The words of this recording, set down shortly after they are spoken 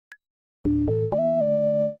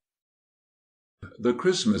The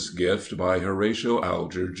Christmas Gift by Horatio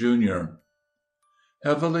Alger, Jr.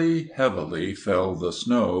 Heavily, heavily fell the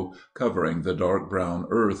snow, covering the dark brown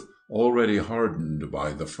earth, already hardened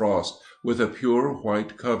by the frost, with a pure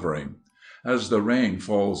white covering. As the rain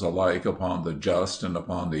falls alike upon the just and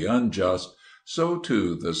upon the unjust, so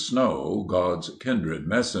too the snow, God's kindred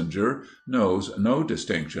messenger, knows no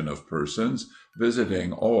distinction of persons,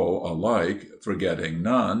 visiting all alike, forgetting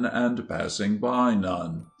none, and passing by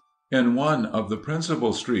none. In one of the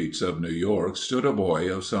principal streets of New York stood a boy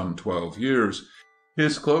of some 12 years.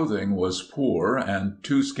 His clothing was poor and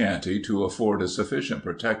too scanty to afford a sufficient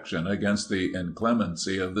protection against the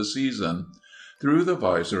inclemency of the season. Through the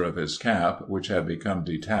visor of his cap, which had become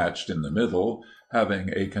detached in the middle, having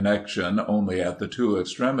a connection only at the two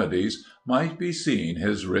extremities, might be seen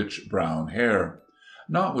his rich brown hair.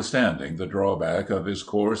 Notwithstanding the drawback of his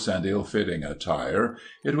coarse and ill-fitting attire,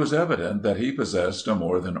 it was evident that he possessed a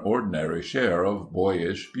more than ordinary share of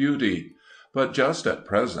boyish beauty. But just at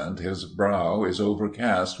present his brow is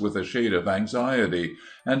overcast with a shade of anxiety,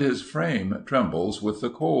 and his frame trembles with the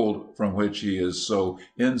cold, from which he is so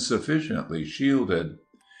insufficiently shielded.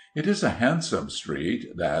 It is a handsome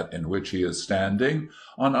street, that in which he is standing.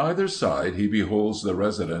 On either side he beholds the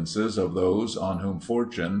residences of those on whom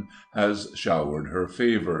fortune has showered her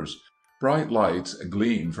favors. Bright lights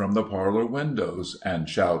gleam from the parlor windows, and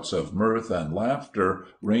shouts of mirth and laughter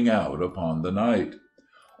ring out upon the night.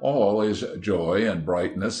 All is joy and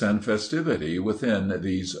brightness and festivity within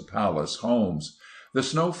these palace homes. The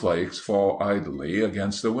snowflakes fall idly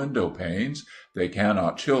against the window panes. They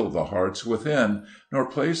cannot chill the hearts within, nor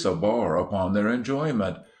place a bar upon their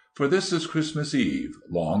enjoyment, for this is Christmas Eve,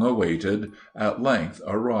 long awaited, at length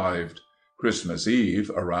arrived. Christmas Eve,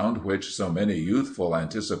 around which so many youthful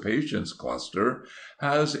anticipations cluster,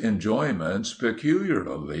 has enjoyments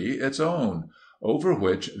peculiarly its own, over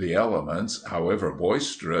which the elements, however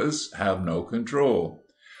boisterous, have no control.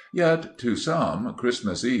 Yet to some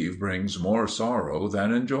Christmas Eve brings more sorrow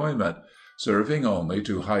than enjoyment, serving only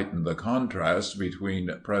to heighten the contrast between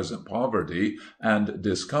present poverty and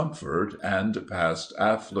discomfort and past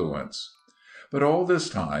affluence. But all this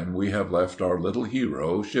time we have left our little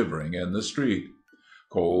hero shivering in the street.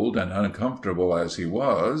 Cold and uncomfortable as he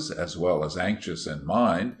was, as well as anxious in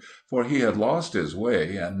mind, for he had lost his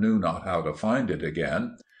way and knew not how to find it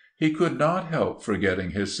again, he could not help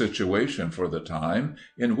forgetting his situation for the time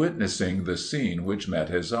in witnessing the scene which met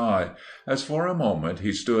his eye, as for a moment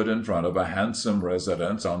he stood in front of a handsome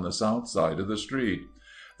residence on the south side of the street.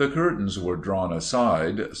 The curtains were drawn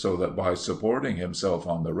aside, so that by supporting himself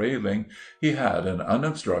on the railing he had an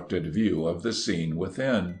unobstructed view of the scene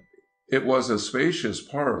within. It was a spacious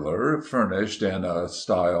parlor, furnished in a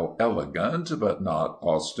style elegant, but not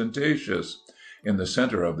ostentatious. In the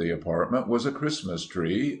center of the apartment was a Christmas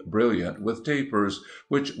tree, brilliant with tapers,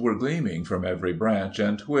 which were gleaming from every branch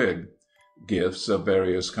and twig. Gifts of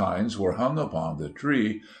various kinds were hung upon the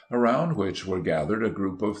tree, around which were gathered a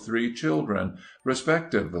group of 3 children,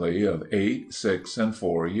 respectively of 8, 6, and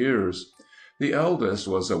 4 years. The eldest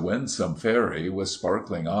was a winsome fairy with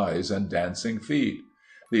sparkling eyes and dancing feet.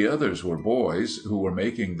 The others were boys, who were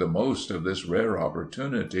making the most of this rare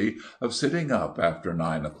opportunity of sitting up after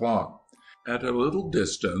 9 o'clock. At a little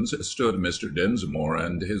distance stood Mr. Dinsmore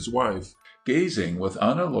and his wife, gazing with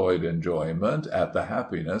unalloyed enjoyment at the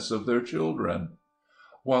happiness of their children.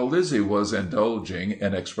 While Lizzie was indulging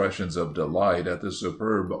in expressions of delight at the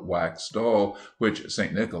superb wax doll which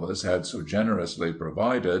St. Nicholas had so generously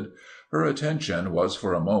provided, her attention was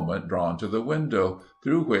for a moment drawn to the window,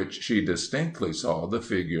 through which she distinctly saw the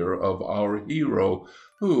figure of our hero,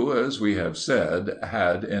 who, as we have said,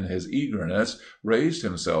 had, in his eagerness, raised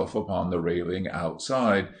himself upon the railing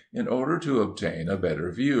outside, in order to obtain a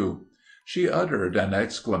better view. She uttered an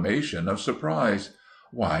exclamation of surprise.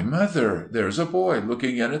 "Why, mother, there's a boy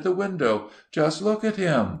looking in at the window! Just look at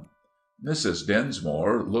him!" Mrs.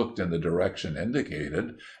 Dinsmore looked in the direction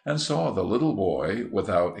indicated, and saw the little boy,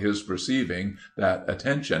 without his perceiving that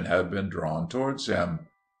attention had been drawn towards him.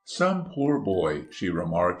 "Some poor boy," she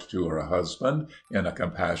remarked to her husband, in a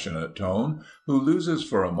compassionate tone, "who loses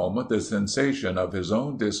for a moment the sensation of his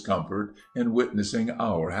own discomfort in witnessing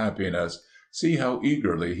our happiness. See how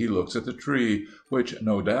eagerly he looks at the tree, which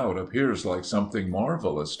no doubt appears like something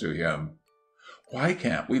marvelous to him." "Why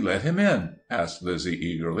can't we let him in?" asked Lizzie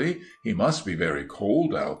eagerly. "He must be very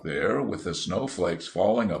cold out there, with the snowflakes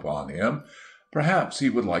falling upon him. Perhaps he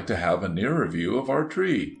would like to have a nearer view of our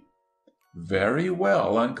tree." "Very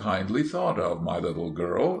well and kindly thought of, my little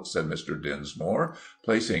girl," said Mr. Dinsmore,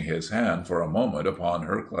 placing his hand for a moment upon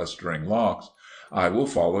her clustering locks. "I will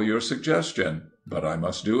follow your suggestion. but I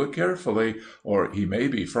must do it carefully, or he may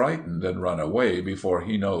be frightened and run away before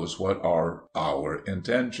he knows what are our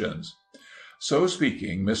intentions." So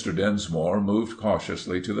speaking, Mr. Dinsmore moved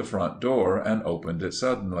cautiously to the front door and opened it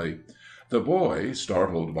suddenly. The boy,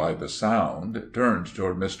 startled by the sound, turned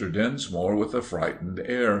toward Mr. Dinsmore with a frightened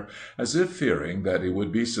air, as if fearing that he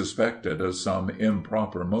would be suspected of some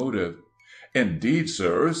improper motive. "Indeed,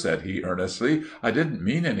 sir," said he, earnestly, "I didn't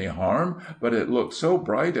mean any harm, but it looked so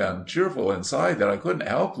bright and cheerful inside that I couldn't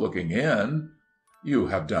help looking in." "You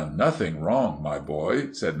have done nothing wrong, my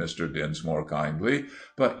boy," said Mr. Dinsmore, kindly,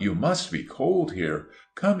 "but you must be cold here.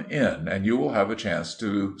 Come in, and you will have a chance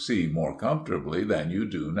to see more comfortably than you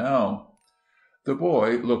do now." The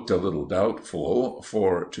boy looked a little doubtful,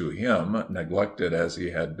 for to him, neglected as he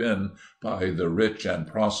had been by the rich and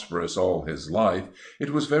prosperous all his life, it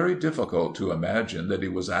was very difficult to imagine that he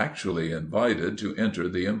was actually invited to enter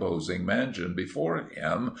the imposing mansion before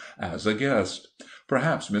him as a guest.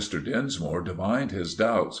 Perhaps Mr. Dinsmore divined his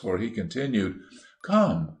doubts, for he continued,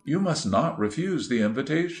 "Come, you must not refuse the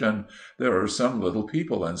invitation. There are some little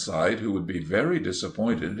people inside who would be very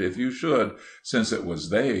disappointed if you should, since it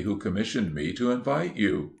was they who commissioned me to invite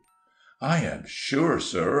you." "I am sure,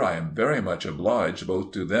 sir, I am very much obliged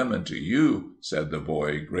both to them and to you," said the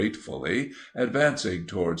boy, gratefully, advancing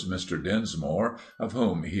towards Mr. Dinsmore, of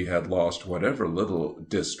whom he had lost whatever little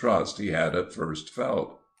distrust he had at first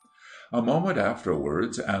felt. A moment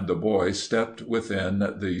afterwards, and the boy stepped within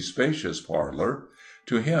the spacious parlor.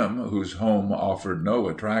 To him, whose home offered no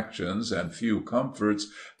attractions and few comforts,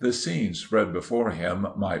 the scene spread before him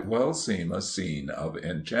might well seem a scene of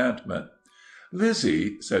enchantment.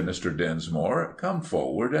 "Lizzie," said Mr. Dinsmore, "come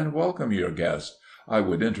forward and welcome your guest. I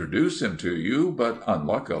would introduce him to you, but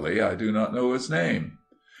unluckily I do not know his name."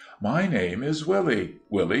 "My name is Willie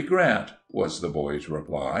Grant," was the boy's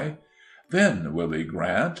reply. "Then, Willie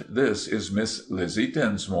Grant, this is Miss Lizzie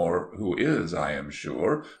Dinsmore, who is, I am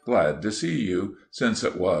sure, glad to see you, since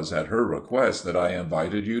it was at her request that I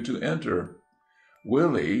invited you to enter."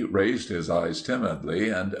 Willie raised his eyes timidly,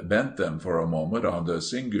 and bent them for a moment on the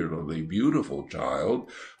singularly beautiful child,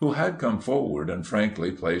 who had come forward and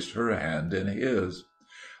frankly placed her hand in his.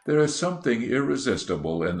 There is something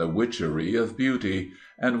irresistible in the witchery of beauty,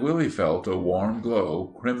 and Willie felt a warm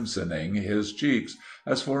glow crimsoning his cheeks,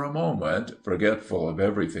 as for a moment, forgetful of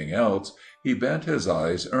everything else, he bent his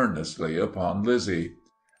eyes earnestly upon Lizzie.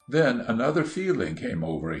 Then another feeling came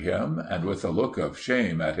over him, and with a look of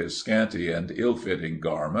shame at his scanty and ill-fitting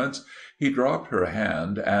garments, he dropped her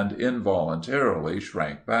hand and involuntarily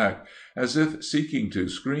shrank back, as if seeking to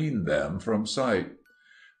screen them from sight.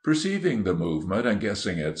 Perceiving the movement and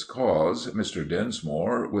guessing its cause, Mr.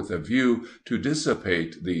 Dinsmore, with a view to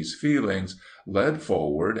dissipate these feelings, led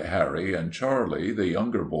forward Harry and Charlie, the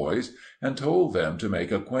younger boys, and told them to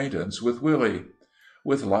make acquaintance with Willie.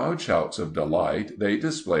 With loud shouts of delight, they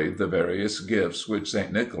displayed the various gifts which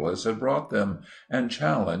St. Nicholas had brought them, and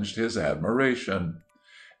challenged his admiration.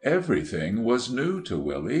 Everything was new to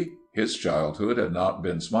Willie. His childhood had not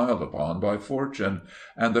been smiled upon by fortune,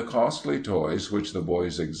 and the costly toys which the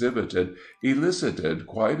boys exhibited elicited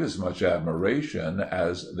quite as much admiration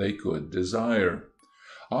as they could desire.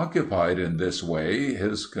 Occupied in this way,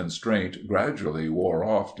 his constraint gradually wore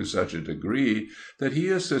off to such a degree that he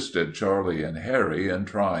assisted Charlie and Harry in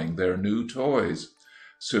trying their new toys.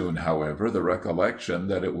 Soon, however, the recollection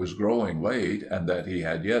that it was growing late, and that he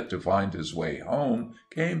had yet to find his way home,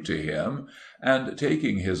 came to him, and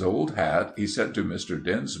taking his old hat, he said to Mr.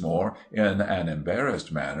 Dinsmore, in an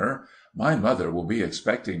embarrassed manner, "My mother will be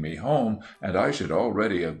expecting me home, and I should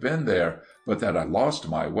already have been there, but that I lost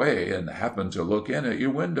my way, and happened to look in at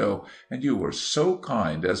your window, and you were so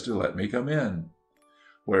kind as to let me come in."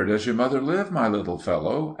 "Where does your mother live, my little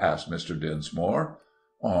fellow?" asked Mr. Dinsmore.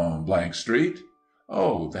 "On Street."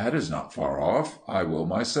 "Oh, that is not far off. I will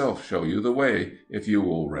myself show you the way, if you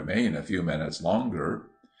will remain a few minutes longer."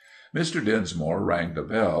 Mr. Dinsmore rang the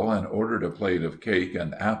bell, and ordered a plate of cake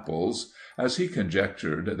and apples, as he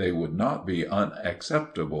conjectured they would not be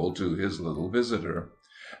unacceptable to his little visitor.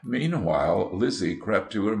 Meanwhile, Lizzie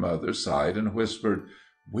crept to her mother's side and whispered,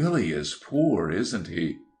 "Willie is poor, isn't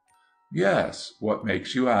he?" "Yes. What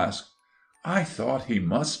makes you ask?" "I thought he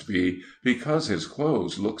must be, because his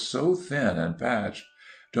clothes look so thin and patched.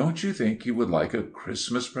 Don't you think he would like a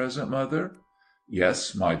Christmas present, mother?"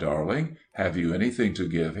 "Yes, my darling. Have you anything to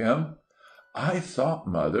give him?" "I thought,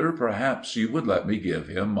 mother, perhaps you would let me give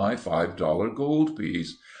him my $5 gold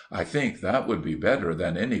piece. I think that would be better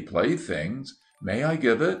than any playthings. May I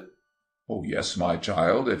give it?" "Oh, yes, my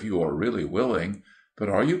child, if you are really willing. But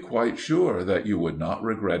are you quite sure that you would not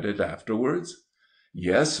regret it afterwards?"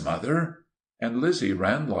 "Yes, mother." and Lizzie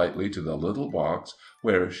ran lightly to the little box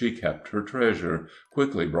where she kept her treasure,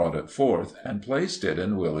 quickly brought it forth, and placed it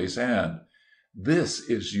in Willie's hand. "This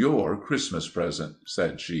is your Christmas present,"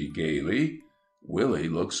 said she gaily. Willie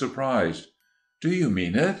looked surprised. "Do you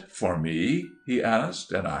mean it for me?" he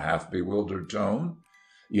asked, in a half-bewildered tone.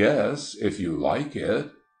 "Yes, if you like it."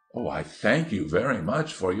 "Oh, I thank you very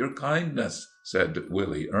much for your kindness," said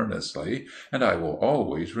Willie earnestly, "and I will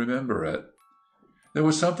always remember it." There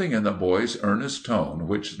was something in the boy's earnest tone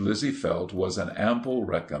which Lizzie felt was an ample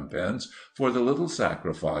recompense for the little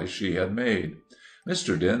sacrifice she had made.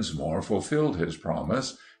 Mr. Dinsmore fulfilled his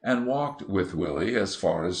promise, and walked with Willie as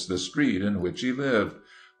far as the street in which he lived,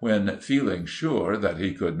 when, feeling sure that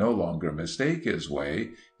he could no longer mistake his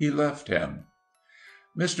way, he left him.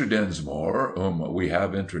 Mr. Dinsmore, whom we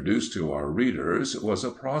have introduced to our readers, was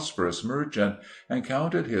a prosperous merchant, and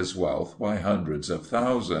counted his wealth by hundreds of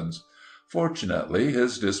thousands. Fortunately,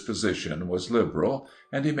 his disposition was liberal,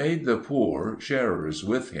 and he made the poor sharers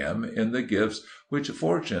with him in the gifts which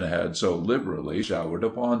fortune had so liberally showered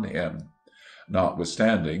upon him.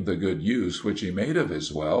 Notwithstanding the good use which he made of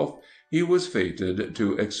his wealth, he was fated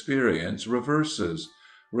to experience reverses,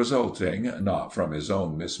 resulting, not from his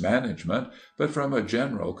own mismanagement, but from a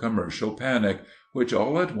general commercial panic, which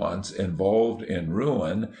all at once involved in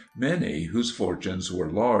ruin many whose fortunes were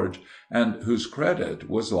large, and whose credit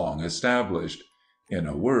was long established. In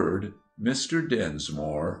a word, Mr.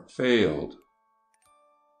 Dinsmore failed.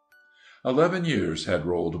 11 years had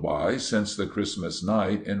rolled by since the Christmas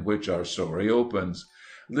night in which our story opens.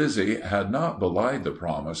 Lizzie had not belied the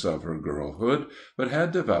promise of her girlhood, but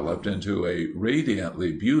had developed into a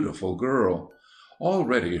radiantly beautiful girl.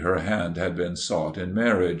 Already her hand had been sought in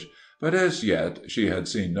marriage, but as yet she had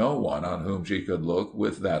seen no one on whom she could look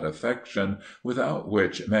with that affection without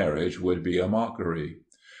which marriage would be a mockery.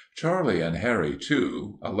 Charlie and Harry,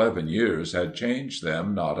 too, 11 years had changed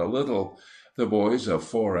them not a little. The boys of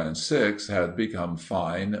 4 and 6 had become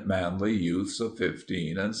fine, manly youths of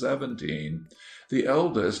 15 and 17. The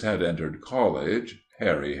eldest had entered college.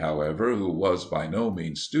 Harry, however, who was by no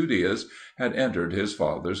means studious, had entered his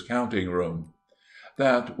father's counting-room.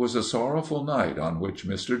 That was a sorrowful night on which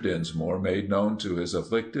Mr. Dinsmore made known to his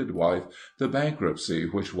afflicted wife the bankruptcy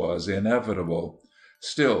which was inevitable.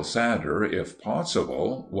 Still sadder, if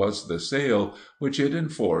possible, was the sale which it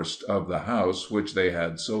enforced of the house which they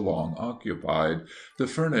had so long occupied, the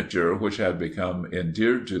furniture which had become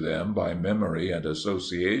endeared to them by memory and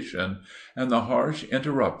association, and the harsh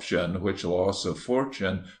interruption which loss of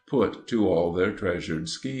fortune put to all their treasured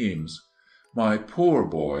schemes. "My poor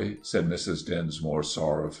boy," said Mrs. Dinsmore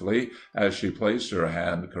sorrowfully, as she placed her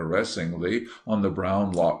hand caressingly on the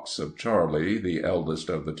brown locks of Charlie, the eldest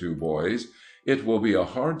of the 2 boys, "it will be a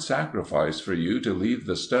hard sacrifice for you to leave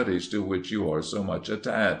the studies to which you are so much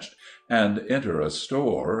attached, and enter a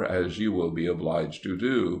store, as you will be obliged to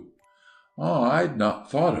do." "Oh, I'd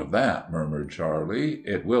not thought of that," murmured Charlie.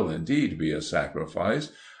 "It will indeed be a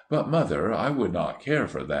sacrifice. But, mother, I would not care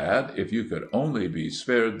for that, if you could only be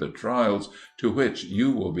spared the trials to which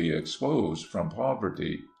you will be exposed from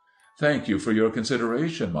poverty." "Thank you for your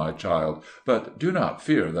consideration, my child, but do not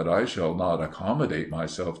fear that I shall not accommodate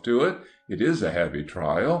myself to it. It is a heavy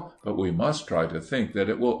trial, but we must try to think that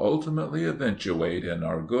it will ultimately eventuate in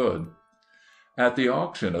our good." At the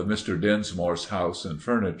auction of Mr. Dinsmore's house and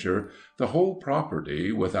furniture, the whole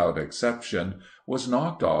property, without exception, was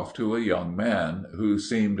knocked off to a young man, who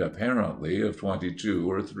seemed apparently of 22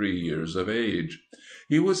 or 3 years of age.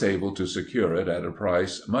 He was able to secure it at a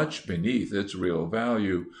price much beneath its real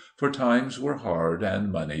value, for times were hard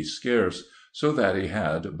and money scarce, so that he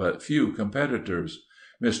had but few competitors.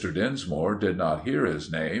 Mr. Dinsmore did not hear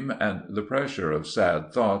his name, and the pressure of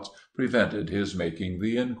sad thoughts prevented his making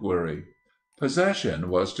the inquiry. Possession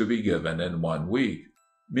was to be given in 1 week.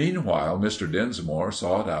 Meanwhile, Mr. Dinsmore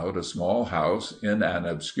sought out a small house in an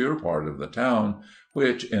obscure part of the town,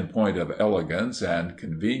 which, in point of elegance and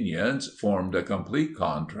convenience, formed a complete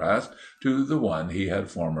contrast to the one he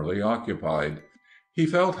had formerly occupied. He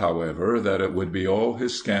felt, however, that it would be all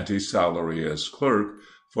his scanty salary as clerk,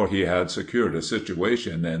 for he had secured a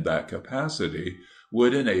situation in that capacity,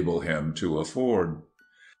 would enable him to afford.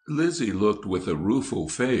 Lizzie looked with a rueful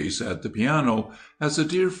face at the piano, as a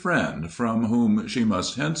dear friend from whom she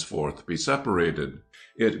must henceforth be separated,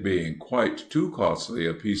 it being quite too costly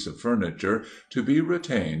a piece of furniture to be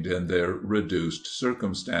retained in their reduced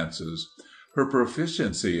circumstances. Her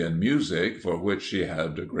proficiency in music, for which she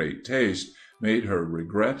had a great taste, made her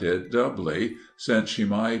regret it doubly, since she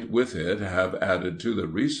might with it have added to the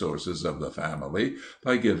resources of the family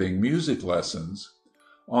by giving music lessons.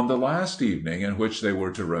 On the last evening in which they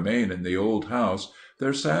were to remain in the old house,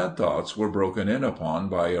 their sad thoughts were broken in upon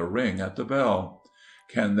by a ring at the bell.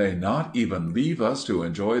 "Can they not even leave us to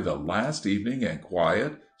enjoy the last evening in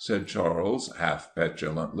quiet?" said Charles, half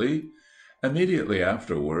petulantly. Immediately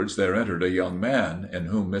afterwards there entered a young man, in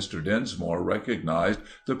whom Mr. Dinsmore recognized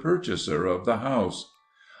the purchaser of the house.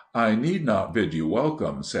 "I need not bid you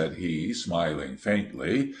welcome," said he, smiling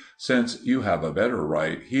faintly, "since you have a better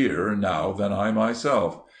right here now than I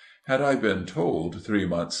myself. Had I been told 3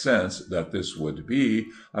 months since that this would be,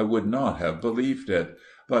 I would not have believed it.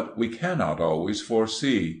 But we cannot always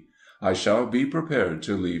foresee. I shall be prepared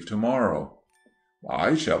to leave to-morrow."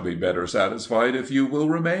 "I shall be better satisfied if you will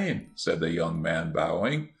remain," said the young man,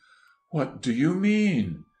 bowing. "What do you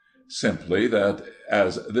mean?" "Simply that,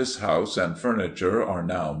 as this house and furniture are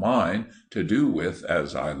now mine, to do with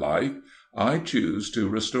as I like, I choose to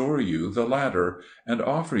restore you the latter, and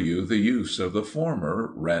offer you the use of the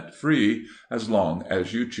former, rent-free, as long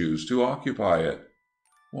as you choose to occupy it."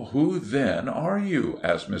 "Who, then, are you,"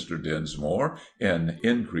 asked Mr. Dinsmore, in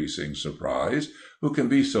increasing surprise, "who can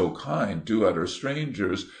be so kind to utter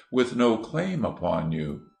strangers, with no claim upon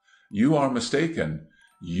you?" "You are mistaken.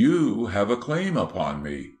 You have a claim upon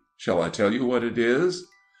me. Shall I tell you what it is?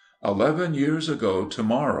 11 years ago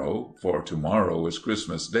to-morrow, for to-morrow is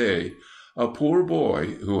Christmas Day, a poor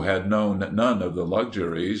boy, who had known none of the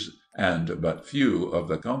luxuries and but few of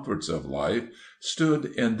the comforts of life, stood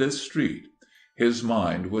in this street. His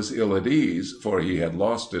mind was ill at ease, for he had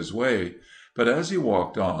lost his way; but as he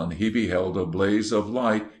walked on he beheld a blaze of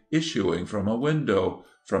light issuing from a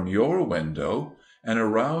window—from your window—and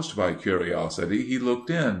aroused by curiosity he looked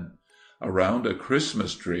in. Around a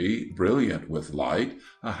Christmas tree, brilliant with light,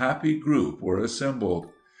 a happy group were assembled.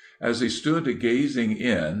 As he stood gazing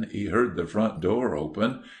in, he heard the front door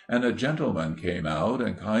open, and a gentleman came out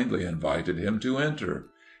and kindly invited him to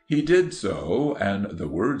enter. He did so, and the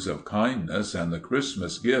words of kindness and the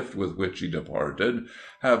Christmas gift with which he departed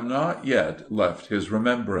have not yet left his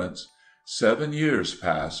remembrance. 7 years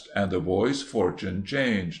passed, and the boy's fortune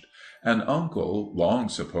changed. An uncle, long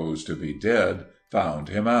supposed to be dead, found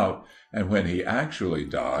him out, and when he actually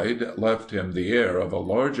died, left him the heir of a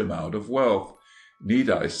large amount of wealth. Need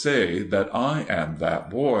I say that I am that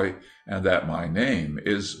boy, and that my name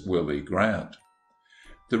is Willie Grant?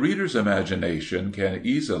 The reader's imagination can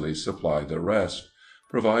easily supply the rest.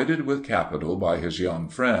 Provided with capital by his young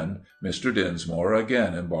friend, Mr. Dinsmore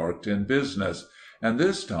again embarked in business, and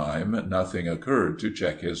this time nothing occurred to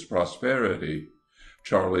check his prosperity.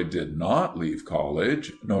 Charlie did not leave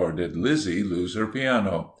college, nor did Lizzie lose her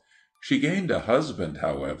piano. She gained a husband,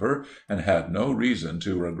 however, and had no reason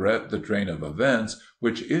to regret the train of events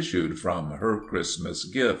which issued from her Christmas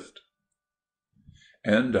gift.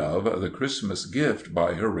 End of The Christmas Gift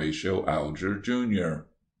by Horatio Alger, Jr.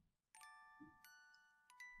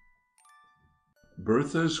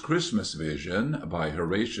 Bertha's Christmas Vision by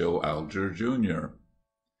Horatio Alger, Jr.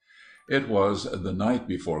 It was the night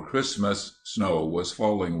before Christmas, snow was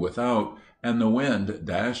falling without, and the wind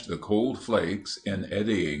dashed the cold flakes, in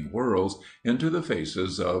eddying whirls, into the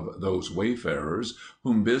faces of those wayfarers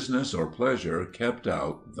whom business or pleasure kept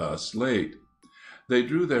out thus late. They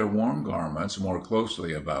drew their warm garments more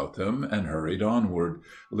closely about them, and hurried onward,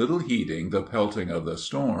 little heeding the pelting of the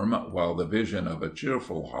storm, while the vision of a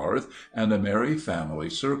cheerful hearth and a merry family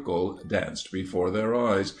circle danced before their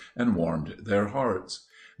eyes, and warmed their hearts.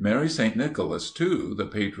 Merry St. Nicholas, too, the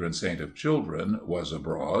patron saint of children, was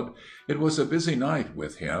abroad. It was a busy night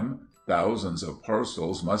with him. Thousands of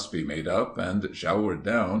parcels must be made up and showered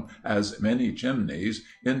down as many chimneys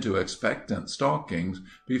into expectant stockings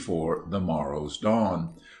before the morrow's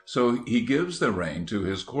dawn. So he gives the rein to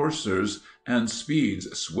his coursers, and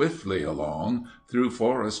speeds swiftly along, through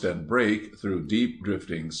forest and brake, through deep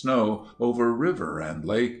drifting snow, over river and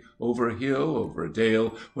lake, over hill, over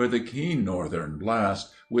dale, where the keen northern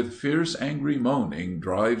blast, with fierce angry moaning,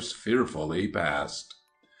 drives fearfully past.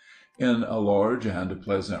 In a large and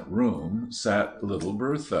pleasant room sat little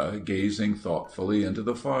Bertha, gazing thoughtfully into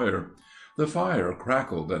the fire. The fire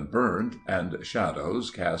crackled and burnt, and shadows,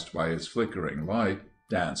 cast by its flickering light,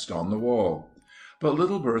 danced on the wall. But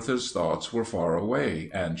little Bertha's thoughts were far away,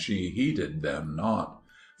 and she heeded them not.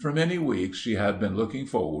 For many weeks she had been looking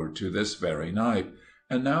forward to this very night,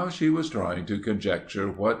 and now she was trying to conjecture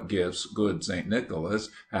what gifts good St. Nicholas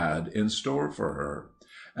had in store for her.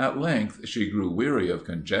 At length she grew weary of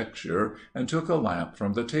conjecture, and took a lamp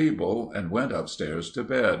from the table, and went upstairs to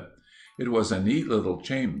bed. It was a neat little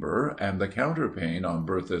chamber, and the counterpane on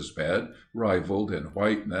Bertha's bed rivaled in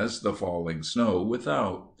whiteness the falling snow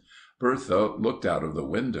without. Bertha looked out of the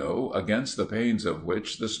window, against the panes of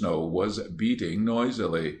which the snow was beating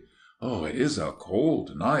noisily. "Oh, it is a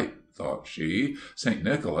cold night!" thought she. "St.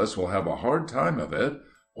 Nicholas will have a hard time of it.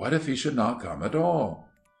 What if he should not come at all?"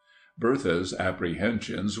 Bertha's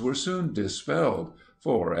apprehensions were soon dispelled,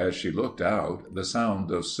 for, as she looked out, the sound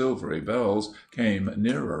of silvery bells came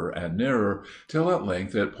nearer and nearer, till at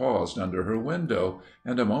length it paused under her window,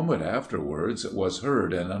 and a moment afterwards was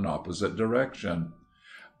heard in an opposite direction.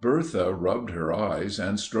 Bertha rubbed her eyes,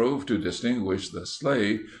 and strove to distinguish the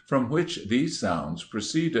sleigh from which these sounds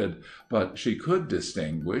proceeded, but she could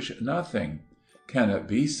distinguish nothing. "Can it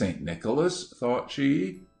be St. Nicholas?" thought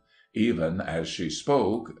she. Even as she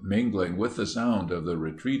spoke, mingling with the sound of the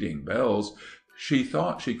retreating bells, she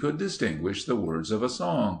thought she could distinguish the words of a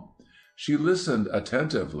song. She listened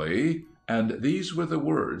attentively, and these were the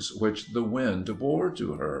words which the wind bore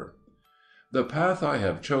to her. "The path I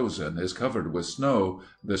have chosen is covered with snow,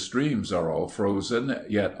 the streams are all frozen,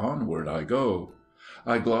 yet onward I go.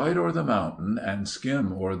 I glide o'er the mountain and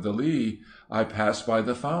skim o'er the lea, I pass by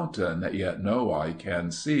the fountain, yet no eye can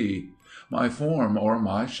see. My form or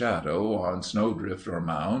my shadow on snowdrift or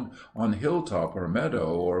mound, on hilltop or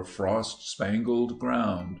meadow or frost-spangled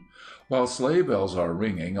ground. While sleigh bells are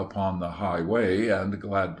ringing upon the highway, and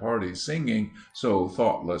glad parties singing, so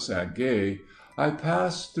thoughtless and gay, I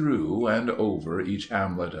pass through and over each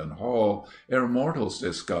hamlet and hall, ere mortals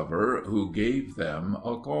discover who gave them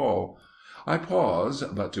a call. I pause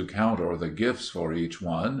but to count o'er the gifts for each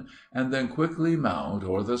one, and then quickly mount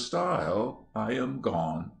o'er the stile. I am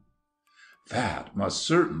gone." "That must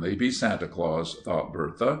certainly be Santa Claus," thought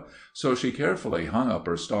Bertha, so she carefully hung up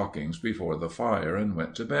her stockings before the fire and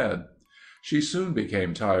went to bed. She soon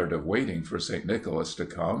became tired of waiting for St. Nicholas to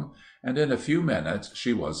come, and in a few minutes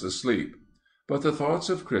she was asleep. But the thoughts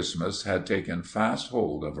of Christmas had taken fast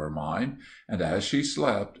hold of her mind, and as she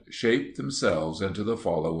slept, shaped themselves into the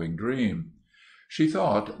following dream. She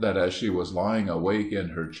thought that as she was lying awake in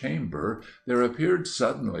her chamber, there appeared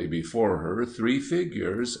suddenly before her 3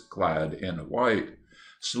 figures, clad in white.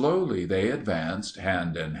 Slowly they advanced,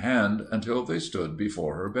 hand in hand, until they stood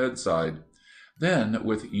before her bedside. Then,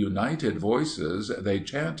 with united voices, they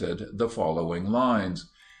chanted the following lines: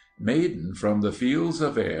 "Maiden, from the fields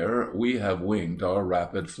of air we have winged our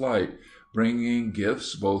rapid flight, bringing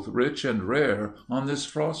gifts both rich and rare on this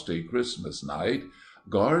frosty Christmas night.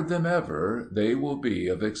 Guard them ever, they will be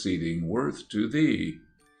of exceeding worth to thee."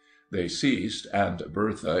 They ceased, and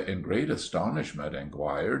Bertha, in great astonishment,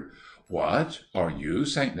 inquired, "What, are you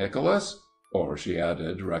St. Nicholas?" Or, she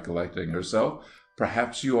added, recollecting herself,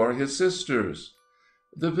 "Perhaps you are his sisters."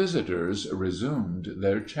 The visitors resumed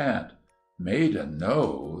their chant: "Maiden,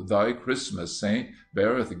 know, thy Christmas saint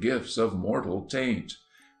Beareth gifts of mortal taint.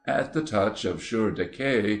 At the touch of sure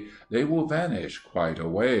decay, They will vanish quite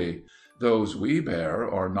away. Those we bear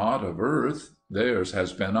are not of earth, Theirs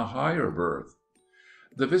has been a higher birth."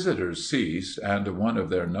 The visitors ceased, and one of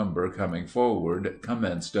their number coming forward,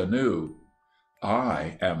 commenced anew: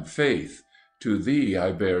 "I am Faith. To thee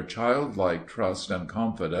I bear childlike trust and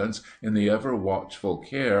confidence in the ever watchful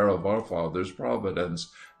care of our Father's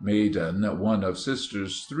providence. Maiden, one of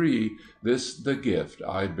sisters 3, this the gift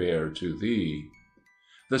I bear to thee."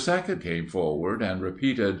 The second came forward and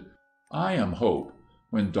repeated: "I am Hope.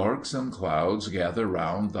 When darksome clouds gather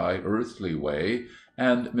round thy earthly way,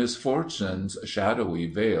 and misfortune's shadowy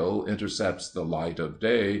veil intercepts the light of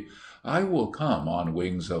day, I will come on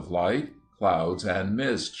wings of light. Clouds and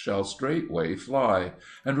mist shall straightway fly,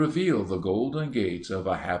 and reveal the golden gates of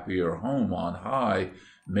a happier home on high.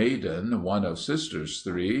 Maiden, one of sisters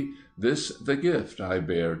 3, this the gift I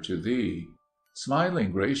bear to thee."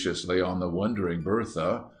 Smiling graciously on the wondering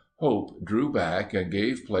Bertha, Hope drew back and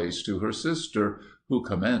gave place to her sister, who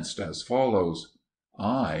commenced as follows: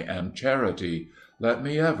 "I am Charity. Let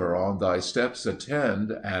me ever on thy steps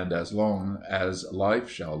attend, and as long as life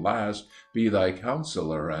shall last, be thy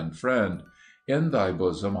counselor and friend. In thy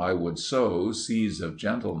bosom I would sow seeds of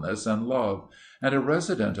gentleness and love, and a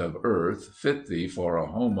resident of earth fit thee for a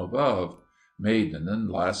home above. Maiden, and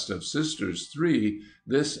last of sisters 3,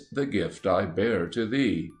 this the gift I bear to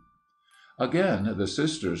thee." Again the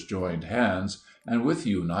sisters joined hands, and with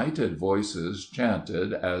united voices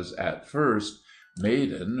chanted as at first: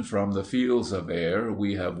 "Maiden, from the fields of air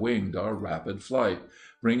we have winged our rapid flight,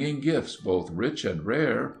 bringing gifts both rich and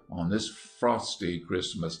rare on this frosty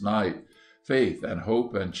Christmas night. Faith and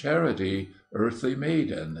Hope and Charity, earthly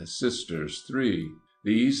maiden, sisters 3,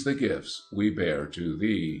 these the gifts we bear to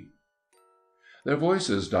thee." Their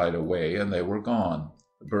voices died away, and they were gone.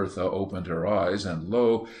 Bertha opened her eyes, and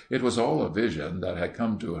lo! it was all a vision that had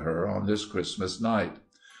come to her on this Christmas night.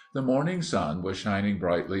 The morning sun was shining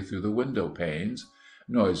brightly through the window panes.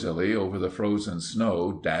 Noisily over the frozen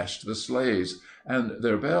snow dashed the sleighs, and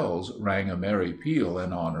their bells rang a merry peal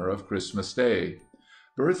in honor of Christmas Day.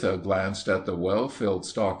 Bertha glanced at the well-filled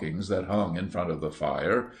stockings that hung in front of the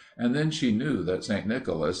fire, and then she knew that St.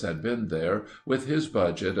 Nicholas had been there with his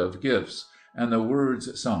budget of gifts, and the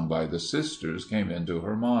words sung by the sisters came into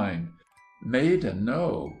her mind. "Maiden,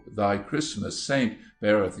 know, thy Christmas saint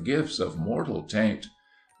beareth gifts of mortal taint.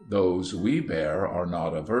 Those we bear are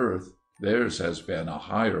not of earth, theirs has been a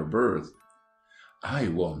higher birth." "I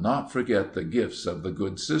will not forget the gifts of the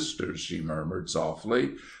good sisters," she murmured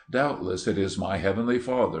softly. "Doubtless it is my heavenly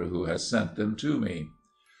Father who has sent them to me."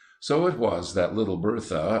 So it was that little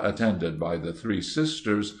Bertha, attended by the three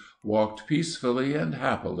sisters, walked peacefully and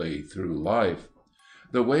happily through life.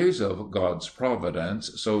 The ways of God's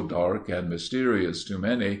providence, so dark and mysterious to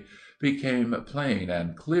many, became plain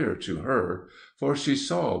and clear to her, for she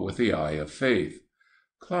saw with the eye of faith.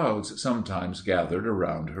 Clouds sometimes gathered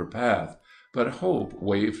around her path, but hope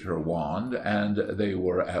waved her wand, and they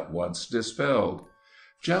were at once dispelled.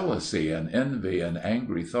 Jealousy and envy and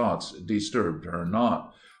angry thoughts disturbed her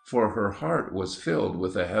not, for her heart was filled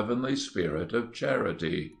with the heavenly spirit of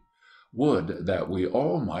charity. Would that we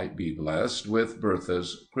all might be blessed with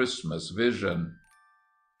Bertha's Christmas vision.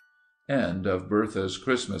 End of Bertha's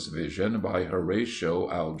Christmas Vision by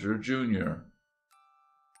Horatio Alger, Jr.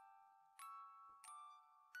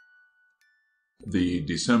 The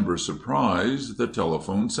December Surprise, The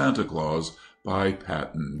Telephone Santa Claus by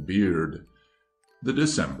Patten Beard. The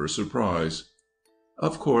December Surprise.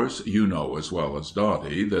 Of course, you know as well as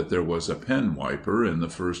Dotty that there was a pen wiper in the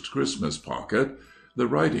first Christmas pocket. The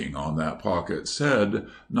writing on that pocket said,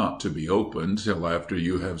 "Not to be opened till after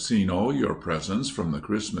you have seen all your presents from the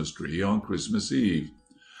Christmas tree on Christmas Eve."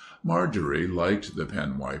 Marjorie liked the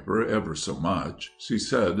pen wiper ever so much. She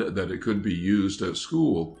said that it could be used at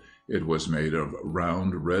school. It was made of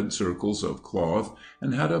round red circles of cloth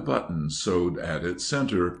and had a button sewed at its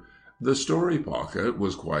center. The story pocket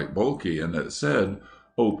was quite bulky, and it said,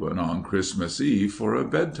 "Open on Christmas Eve for a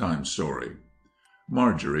bedtime story."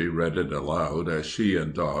 Marjorie read it aloud as she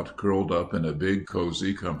and Dot curled up in a big,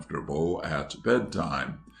 cozy, comfortable at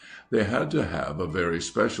bedtime. They had to have a very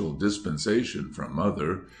special dispensation from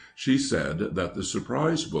Mother. She said that the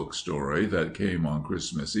surprise book story that came on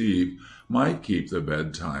Christmas Eve might keep the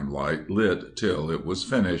bedtime light lit till it was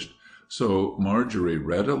finished. So Marjorie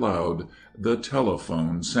read aloud The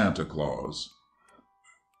Telephone Santa Claus.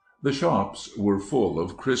 The shops were full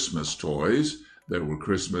of Christmas toys. There were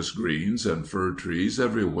Christmas greens and fir trees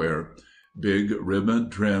everywhere. Big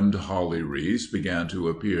ribbon-trimmed holly wreaths began to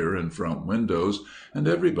appear in front windows, and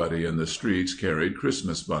everybody in the streets carried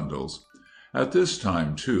Christmas bundles. At this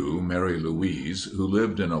time, too, Mary Louise, who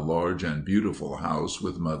lived in a large and beautiful house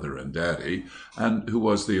with Mother and Daddy, and who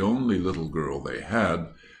was the only little girl they had,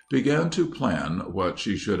 began to plan what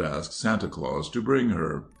she should ask Santa Claus to bring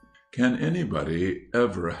her. Can anybody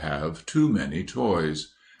ever have too many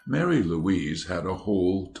toys? Mary Louise had a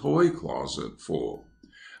whole toy closet full.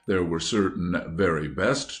 There were certain very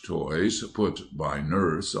best toys put by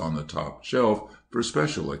Nurse on the top shelf for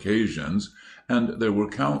special occasions, and there were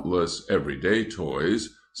countless everyday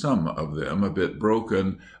toys, some of them a bit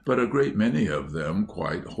broken, but a great many of them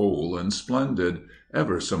quite whole and splendid,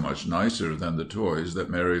 ever so much nicer than the toys that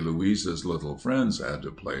Mary Louise's little friends had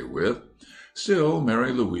to play with. Still,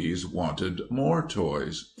 Mary Louise wanted more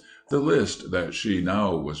toys. The list that she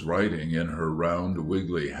now was writing in her round,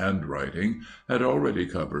 wiggly handwriting had already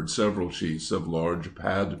covered several sheets of large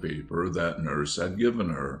pad paper that Nurse had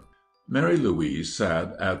given her. Mary Louise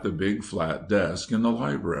sat at the big flat desk in the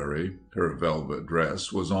library. Her velvet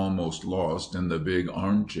dress was almost lost in the big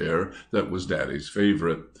armchair that was Daddy's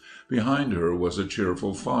favorite. Behind her was a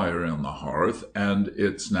cheerful fire in the hearth, and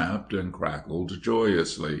it snapped and crackled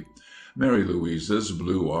joyously. Mary Louise's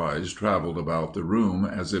blue eyes traveled about the room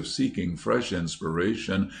as if seeking fresh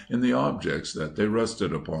inspiration in the objects that they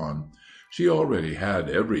rested upon. She already had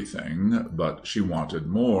everything, but she wanted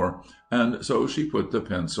more, and so she put the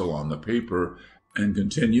pencil on the paper and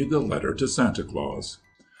continued the letter to Santa Claus.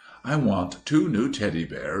 "I want 2 new teddy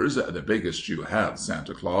bears, the biggest you have,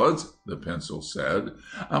 Santa Claus," the pencil said.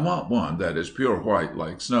 "I want one that is pure white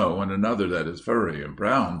like snow, and another that is furry and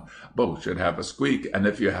brown. Both should have a squeak, and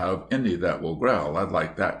if you have any that will growl, I'd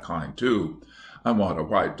like that kind, too. I want a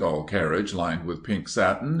white doll carriage lined with pink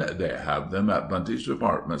satin. They have them at Bunty's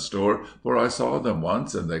department store, for I saw them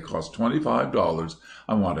once, and they cost $25.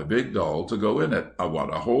 I want a big doll to go in it. I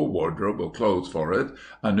want a whole wardrobe of clothes for it,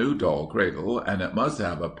 a new doll cradle, and it must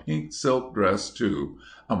have a pink silk dress, too.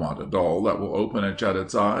 I want a doll that will open and shut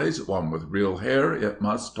its eyes, one with real hair. It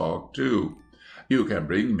must talk, too. You can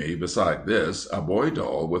bring me, beside this, a boy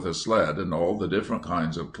doll with a sled and all the different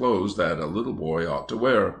kinds of clothes that a little boy ought to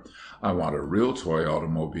wear. I want a real toy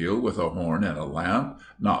automobile with a horn and a lamp,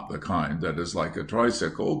 not the kind that is like a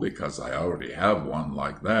tricycle, because I already have one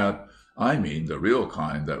like that. I mean the real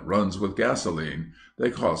kind that runs with gasoline.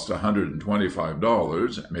 They cost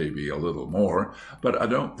 $125, maybe a little more, but I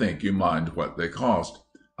don't think you mind what they cost.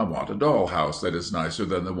 I want a doll house that is nicer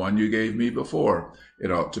than the one you gave me before.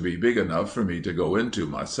 It ought to be big enough for me to go into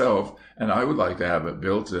myself, and I would like to have it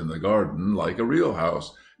built in the garden like a real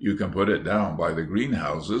house. You can put it down by the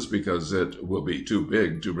greenhouses because it will be too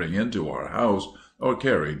big to bring into our house or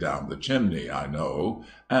carry down the chimney, I know.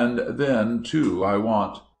 And then, too, I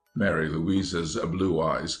want— Mary Louise's blue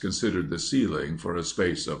eyes considered the ceiling for a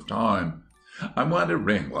space of time. I want a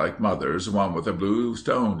ring like Mother's, one with a blue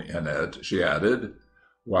stone in it, she added.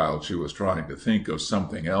 While she was trying to think of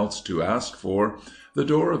something else to ask for, the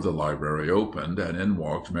door of the library opened, and in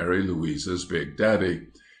walked Mary Louise's big daddy.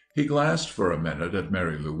 He glanced for a minute at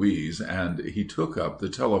Mary Louise, and he took up the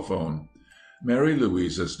telephone. Mary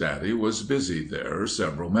Louise's daddy was busy there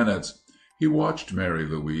several minutes. He watched Mary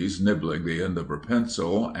Louise nibbling the end of her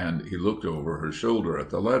pencil, and he looked over her shoulder at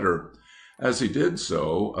the letter. As he did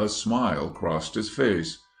so, a smile crossed his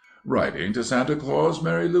face. "Writing to Santa Claus,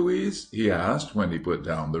 Mary Louise?" he asked when he put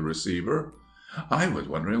down the receiver. "I was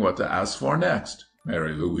wondering what to ask for next,"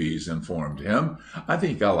 Mary Louise informed him. "I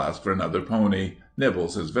think I'll ask for another pony.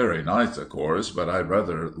 Nibbles is very nice, of course, but I'd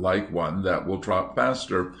rather like one that will trot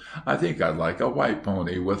faster. I think I'd like a white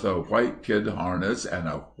pony with a white kid harness and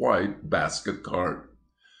a white basket cart."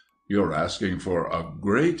 "You're asking for a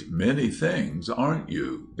great many things, aren't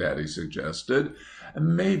you?" Daddy suggested.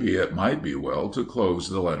 "Maybe it might be well to close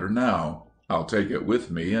the letter now. I'll take it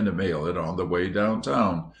with me and mail it on the way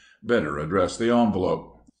downtown. Better address the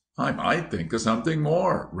envelope." "I might think of something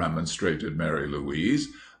more," remonstrated Mary Louise,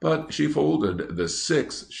 but she folded the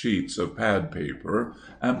 6 sheets of pad paper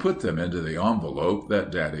and put them into the envelope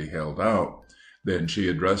that Daddy held out. Then she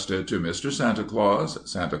addressed it to Mr. Santa Claus,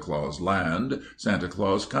 Santa Claus Land, Santa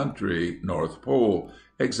Claus Country, North Pole,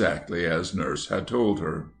 exactly as Nurse had told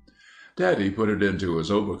her. Daddy put it into his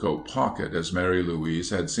overcoat pocket as Mary Louise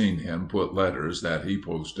had seen him put letters that he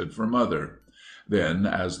posted for Mother. Then,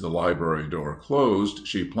 as the library door closed,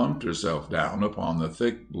 she plumped herself down upon the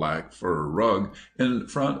thick black fur rug in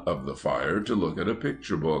front of the fire to look at a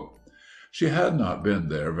picture book. She had not been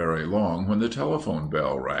there very long when the telephone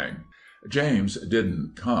bell rang. James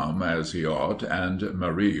didn't come as he ought, and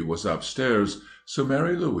Marie was upstairs, so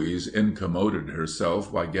Mary Louise incommoded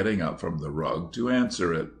herself by getting up from the rug to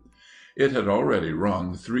answer it. It had already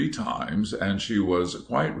rung 3 times, and she was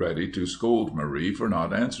quite ready to scold Marie for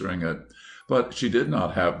not answering it. But she did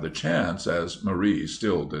not have the chance, as Marie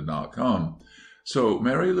still did not come. So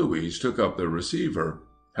Mary Louise took up the receiver.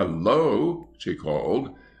 "Hello," she called.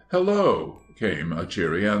 "Hello," came a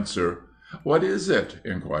cheery answer. "What is it?"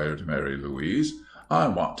 inquired Mary Louise. "I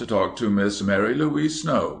want to talk to Miss Mary Louise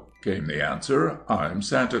Snow," came the answer. "I'm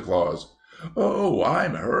Santa Claus." "Oh,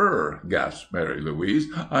 I'm her!" gasped Mary Louise.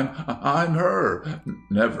 I'm her!"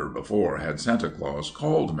 Never before had Santa Claus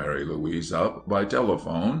called Mary Louise up by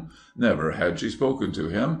telephone. Never had she spoken to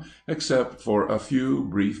him, except for a few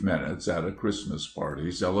brief minutes at a Christmas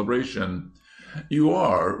party celebration. "You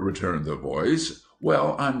are," returned the voice.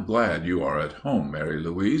 "Well, I'm glad you are at home, Mary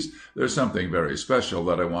Louise. There's something very special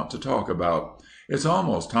that I want to talk about. It's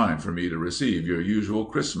almost time for me to receive your usual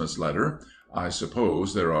Christmas letter. I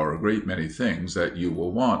suppose there are a great many things that you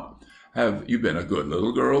will want. Have you been a good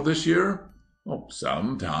little girl this year?"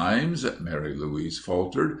 "Sometimes," Mary Louise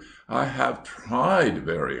faltered. "I have tried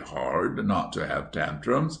very hard not to have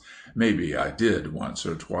tantrums. Maybe I did once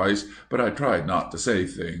or twice, but I tried not to say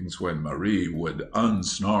things when Marie would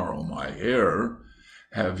unsnarl my hair."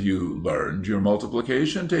 "Have you learned your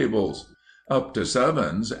multiplication tables?" "Up to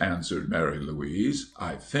 7s," answered Mary Louise.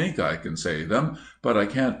 "I think I can say them, but I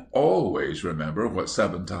can't always remember what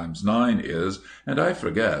 7 times 9 is, and I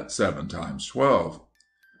forget 7 times 12.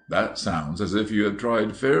 "That sounds as if you had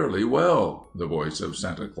tried fairly well," the voice of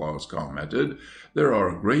Santa Claus commented. "There are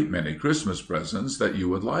a great many Christmas presents that you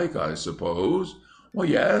would like, I suppose?"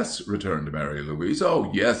 "Yes," returned Mary Louise. "Oh,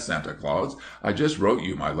 yes, Santa Claus. I just wrote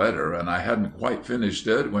you my letter, and I hadn't quite finished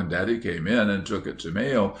it when Daddy came in and took it to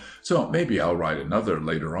mail, so maybe I'll write another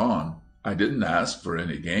later on. I didn't ask for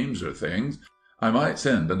any games or things. I might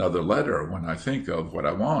send another letter when I think of what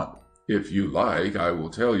I want. If you like, I will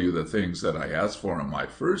tell you the things that I asked for in my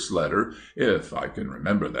first letter, if I can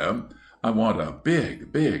remember them. I want a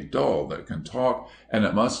big, big doll that can talk, and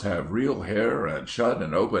it must have real hair and shut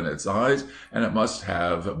and open its eyes, and it must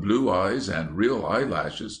have blue eyes and real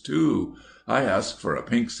eyelashes, too. I asked for a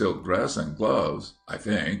pink silk dress and gloves, I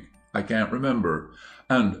think. I can't remember.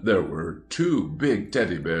 And there were 2 big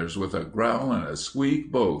teddy bears with a growl and a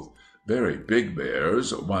squeak both. Very big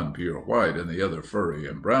bears, one pure white and the other furry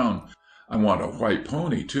and brown. I want a white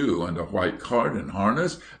pony, too, and a white cart and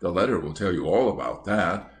harness. The letter will tell you all about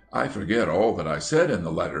that. I forget all that I said in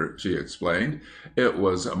the letter," she explained. "It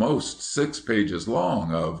was most 6 pages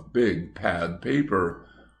long of big pad paper."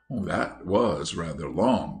 "That was rather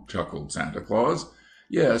long," chuckled Santa Claus.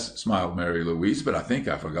 "Yes," smiled Mary Louise, "but I think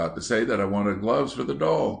I forgot to say that I wanted gloves for the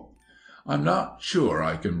doll." "I'm not sure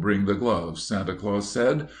I can bring the gloves," Santa Claus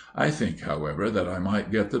said. "I think, however, that I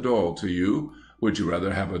might get the doll to you. Would you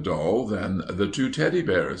rather have a doll than the 2 teddy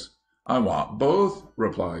bears?" "I want both,"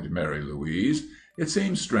 replied Mary Louise. It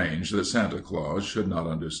seemed strange that Santa Claus should not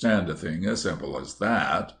understand a thing as simple as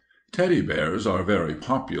that. "Teddy bears are very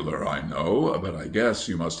popular, I know, but I guess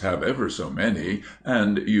you must have ever so many,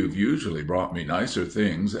 and you've usually brought me nicer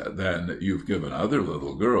things than you've given other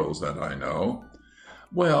little girls that I know."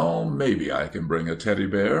 "Well, maybe I can bring a teddy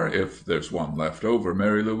bear, if there's one left over,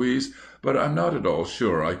 Mary Louise, but I'm not at all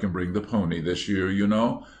sure I can bring the pony this year, you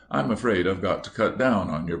know. I'm afraid I've got to cut down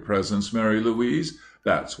on your presents, Mary Louise.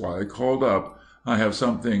 That's why I called up. I have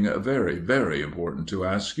something very, very important to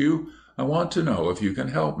ask you. I want to know if you can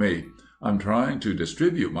help me. I'm trying to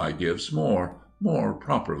distribute my gifts more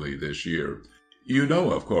properly this year. You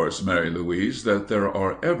know, of course, Mary Louise, that there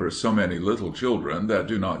are ever so many little children that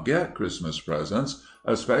do not get Christmas presents,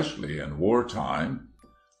 especially in wartime."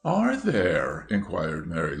 "Are there?" inquired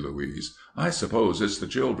Mary Louise. "I suppose it's the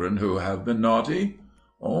children who have been naughty?"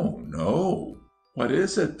 "Oh, no." "What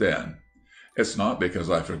is it, then?" "It's not because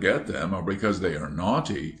I forget them or because they are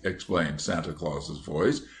naughty," explained Santa Claus's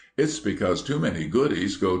voice. "It's because too many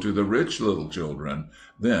goodies go to the rich little children.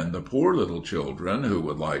 Then the poor little children who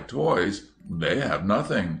would like toys, they have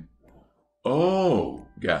nothing." "Oh!"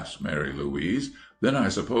 gasped Mary Louise. "Then I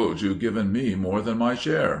suppose you've given me more than my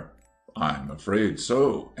share." "I'm afraid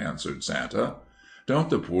so," answered Santa. "Don't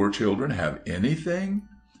the poor children have anything?"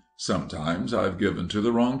 "Sometimes I've given to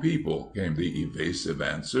the wrong people," came the evasive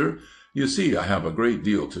answer. "You see, I have a great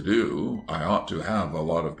deal to do. I ought to have a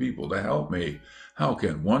lot of people to help me. How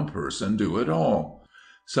can one person do it all?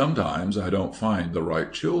 Sometimes I don't find the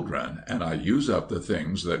right children, and I use up the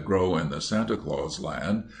things that grow in the Santa Claus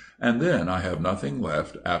land, and then I have nothing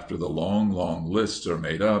left after the long, long lists are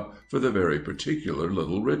made up for the very particular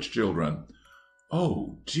little rich children."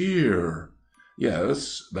 "Oh, dear!"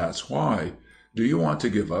 "Yes, that's why. Do you want to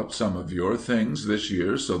give up some of your things this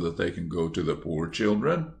year so that they can go to the poor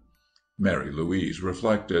children?" Mary Louise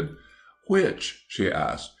reflected. "Which?" she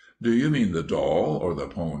asked. "Do you mean the doll, or the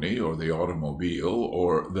pony, or the automobile,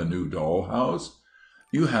 or the new doll house?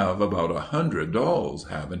 You have about 100 dolls,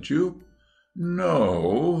 haven't you?"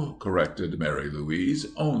 "No," corrected Mary Louise,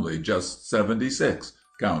 "only just 76,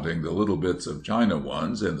 counting the little bits of china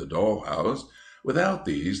ones in the doll house. Without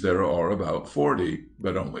these there are about 40,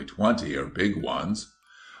 but only 20 are big ones."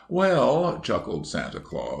 "Well," chuckled Santa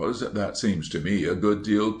Claus, "that seems to me a good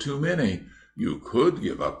deal too many. You could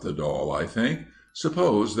give up the doll, I think.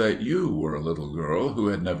 Suppose that you were a little girl who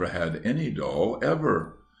had never had any doll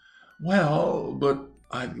ever." "Well, but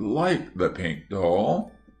I'd like the pink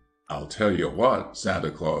doll." "I'll tell you what,"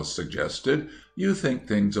 Santa Claus suggested. "You think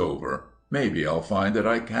things over. Maybe I'll find that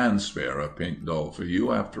I can spare a pink doll for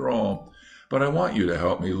you after all. But I want you to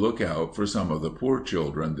help me look out for some of the poor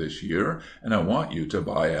children this year, and I want you to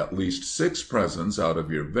buy at least 6 presents out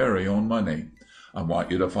of your very own money. I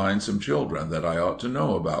want you to find some children that I ought to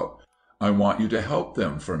know about. I want you to help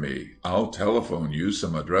them for me. I'll telephone you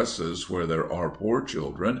some addresses where there are poor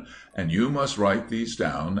children, and you must write these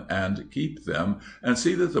down and keep them, and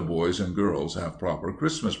see that the boys and girls have proper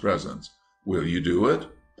Christmas presents. Will you do it?"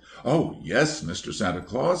 "Oh, yes, Mr. Santa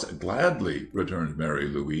Claus, gladly," returned Mary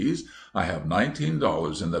Louise. "I have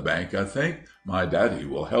 $19 in the bank, I think. My daddy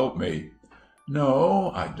will help me."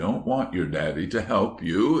 "No, I don't want your daddy to help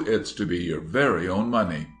you. It's to be your very own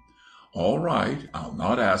money." "All right, I'll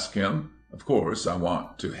not ask him. Of course, I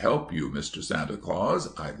want to help you, Mr. Santa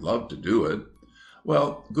Claus. I'd love to do it."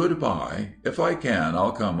 "Well, good-bye. If I can,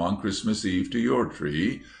 I'll come on Christmas Eve to your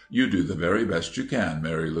tree. You do the very best you can,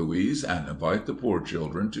 Mary Louise, and invite the poor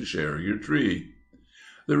children to share your tree."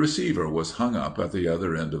 The receiver was hung up at the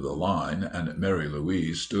other end of the line, and Mary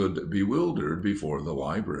Louise stood bewildered before the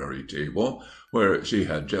library table, where she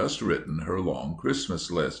had just written her long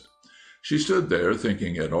Christmas list. She stood there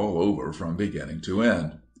thinking it all over from beginning to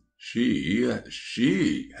end.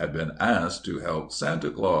 She had been asked to help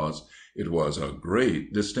Santa Claus. It was a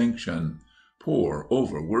great distinction. Poor,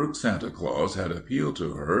 overworked Santa Claus had appealed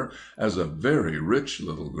to her as a very rich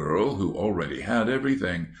little girl who already had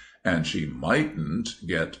everything, and she mightn't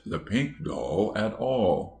get the pink doll at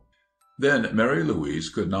all. Then Mary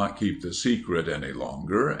Louise could not keep the secret any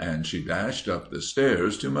longer, and she dashed up the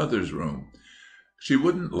stairs to Mother's room. She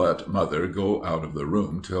wouldn't let Mother go out of the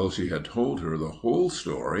room till she had told her the whole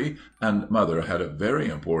story, and Mother had a very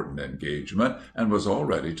important engagement and was all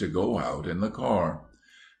ready to go out in the car.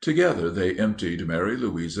 Together they emptied Mary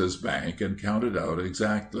Louise's bank and counted out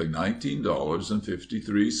exactly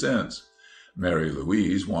 $19.53. Mary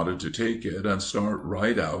Louise wanted to take it and start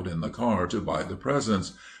right out in the car to buy the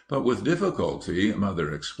presents, but with difficulty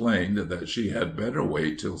Mother explained that she had better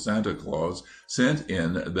wait till Santa Claus sent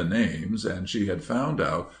in the names and she had found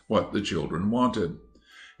out what the children wanted.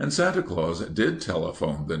 And Santa Claus did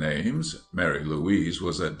telephone the names. Mary Louise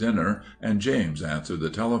was at dinner, and James answered the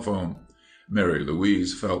telephone. Mary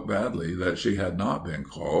Louise felt badly that she had not been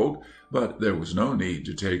called, but there was no need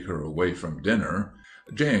to take her away from dinner.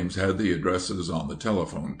 James had the addresses on the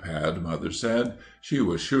telephone pad, Mother said. She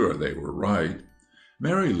was sure they were right.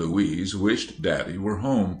 Mary Louise wished Daddy were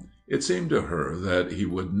home. It seemed to her that he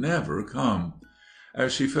would never come.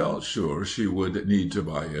 As she felt sure she would need to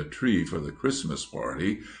buy a tree for the Christmas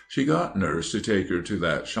party, she got Nurse to take her to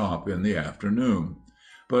that shop in the afternoon.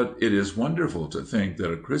 But it is wonderful to think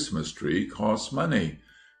that a Christmas tree costs money.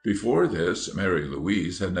 Before this, Mary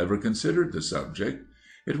Louise had never considered the subject.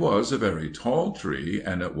 It was a very tall tree,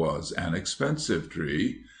 and it was an expensive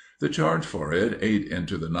tree. The charge for it ate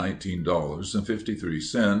into the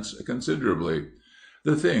 $19.53 considerably.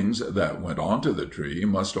 The things that went onto the tree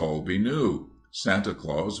must all be new. Santa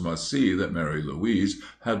Claus must see that Mary Louise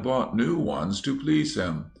had bought new ones to please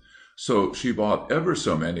him. So she bought ever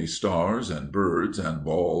so many stars and birds and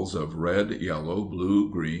balls of red, yellow, blue,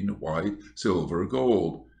 green, white, silver,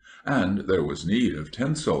 gold. And there was need of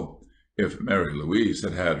tinsel. If Mary Louise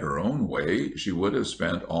had had her own way, she would have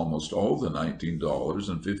spent almost all the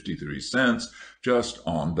 $19.53 just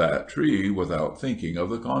on that tree without thinking of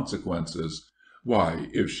the consequences. Why,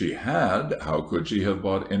 if she had, how could she have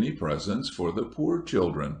bought any presents for the poor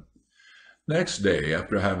children? Next day,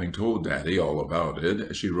 after having told Daddy all about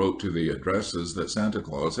it, she wrote to the addresses that Santa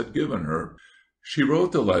Claus had given her. She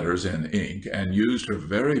wrote the letters in ink and used her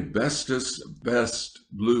very best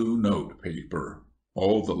blue note paper.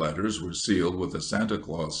 All the letters were sealed with a Santa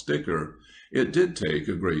Claus sticker. It did take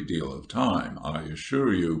a great deal of time, I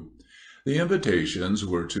assure you. The invitations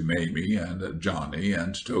were to Mamie and Johnny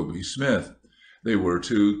and Toby Smith. They were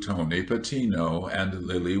to Tony Patino and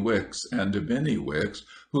Lily Wicks and Benny Wicks,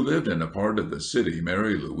 who lived in a part of the city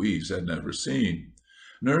Mary Louise had never seen.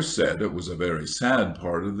 Nurse said it was a very sad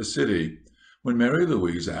part of the city. When Mary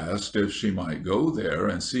Louise asked if she might go there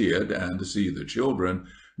and see it and see the children,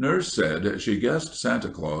 Nurse said she guessed Santa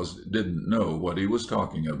Claus didn't know what he was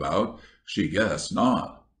talking about. She guessed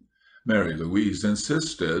not. Mary Louise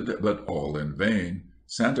insisted, but all in vain.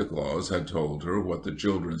 Santa Claus had told her what the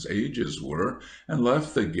children's ages were and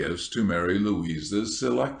left the gifts to Mary Louise's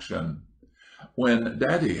selection. When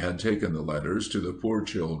Daddy had taken the letters to the poor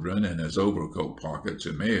children in his overcoat pocket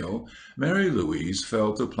to mail, Mary Louise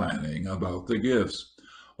fell to planning about the gifts.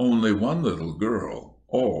 Only one little girl,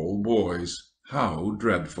 all boys. How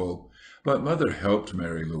dreadful! But Mother helped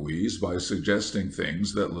Mary Louise by suggesting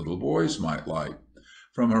things that little boys might like.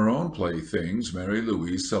 From her own playthings, Mary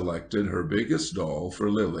Louise selected her biggest doll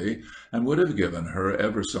for Lily, and would have given her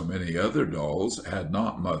ever so many other dolls had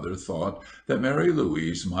not Mother thought that Mary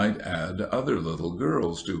Louise might add other little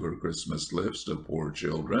girls to her Christmas list of poor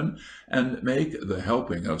children, and make the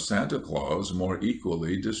helping of Santa Claus more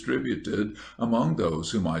equally distributed among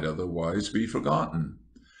those who might otherwise be forgotten.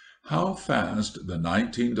 How fast the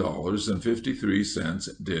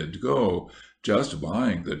 $19.53 did go! Just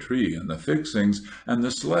buying the tree and the fixings, and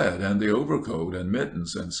the sled and the overcoat and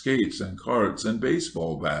mittens and skates and carts and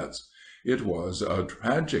baseball bats. It was a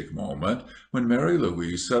tragic moment when Mary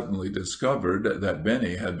Louise suddenly discovered that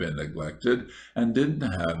Benny had been neglected and didn't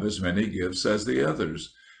have as many gifts as the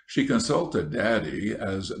others. She consulted Daddy,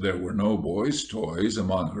 as there were no boys' toys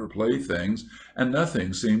among her playthings, and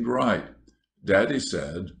nothing seemed right. Daddy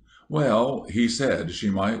said, well, he said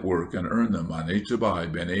she might work and earn the money to buy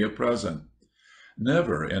Benny a present.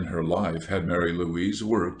 Never in her life had Mary Louise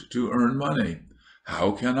worked to earn money.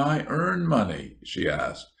 How can I earn money? She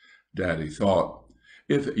asked. Daddy thought.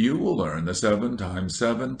 If you will learn the 7 times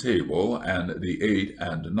 7 table and the 8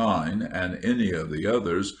 and 9 and any of the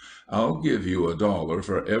others, I'll give you $1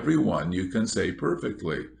 for every one you can say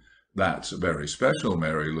perfectly. That's very special,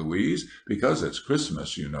 Mary Louise, because it's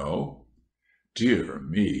Christmas, you know. Dear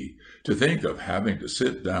me, to think of having to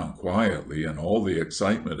sit down quietly in all the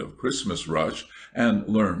excitement of Christmas rush and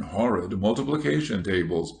learn horrid multiplication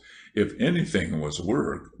tables. If anything was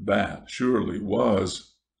work, that surely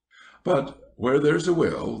was. But where there's a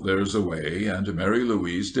will, there's a way, and Mary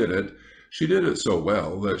Louise did it. She did it so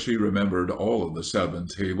well that she remembered all of the 7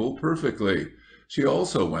 table perfectly. She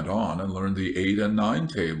also went on and learned the 8 and 9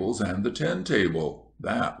 tables and the 10 table.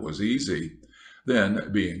 That was easy. Then,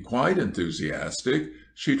 being quite enthusiastic,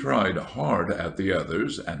 she tried hard at the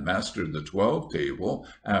others and mastered the 12 table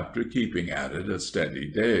after keeping at it a steady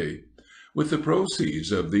day. With the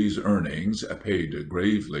proceeds of these earnings, paid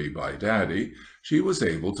gravely by Daddy, she was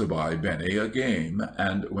able to buy Benny a game,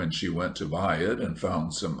 and when she went to buy it and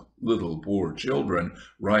found some little poor children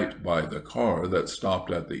right by the car that stopped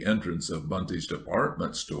at the entrance of Bunty's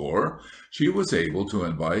department store, she was able to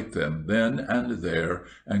invite them then and there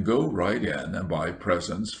and go right in and buy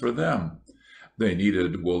presents for them. They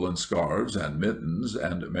needed woolen scarves and mittens,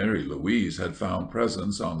 and Mary Louise had found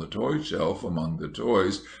presents on the toy shelf among the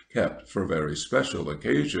toys kept for very special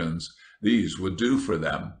occasions. These would do for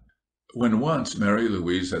them. When once Mary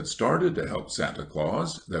Louise had started to help Santa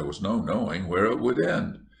Claus, there was no knowing where it would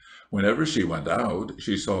end. Whenever she went out,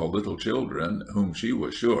 she saw little children whom she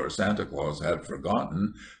was sure Santa Claus had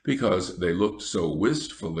forgotten because they looked so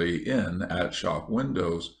wistfully in at shop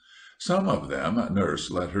windows. Some of them Nurse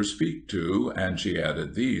let her speak to, and she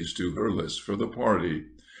added these to her list for the party.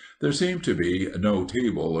 There seemed to be no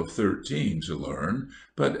table of 13 to learn,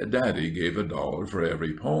 but Daddy gave $1 for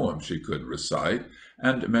every poem she could recite,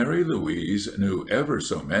 and Mary Louise knew ever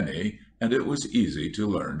so many, and it was easy to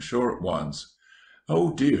learn short ones.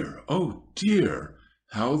 Oh dear,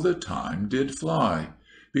 how the time did fly!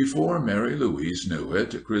 Before Mary Louise knew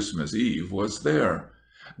it, Christmas Eve was there.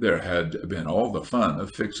 There had been all the fun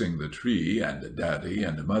of fixing the tree, and Daddy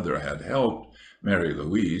and Mother had helped. Mary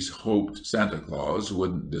Louise hoped Santa Claus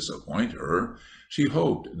wouldn't disappoint her. She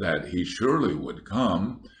hoped that he surely would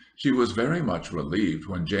come. She was very much relieved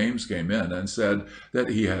when James came in and said that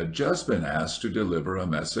he had just been asked to deliver a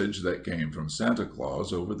message that came from Santa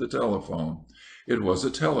Claus over the telephone. It was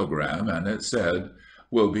a telegram, and it said,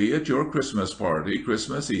 "Will be at your Christmas party,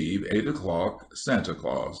 Christmas Eve, 8 o'clock, Santa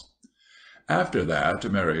Claus." After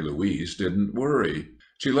that, Mary Louise didn't worry.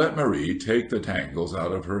 She let Marie take the tangles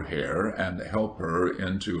out of her hair and help her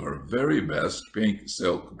into her very best pink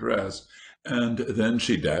silk dress, and then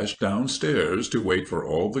she dashed downstairs to wait for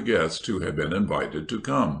all the guests who had been invited to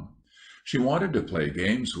come. She wanted to play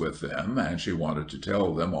games with them, and she wanted to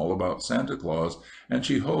tell them all about Santa Claus, and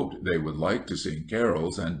she hoped they would like to sing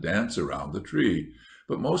carols and dance around the tree.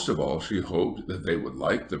 But most of all she hoped that they would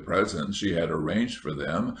like the presents she had arranged for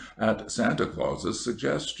them at Santa Claus's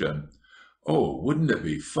suggestion. Oh, wouldn't it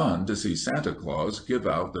be fun to see Santa Claus give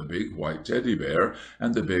out the big white teddy bear,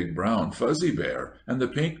 and the big brown fuzzy bear, and the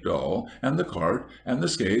pink doll, and the cart, and the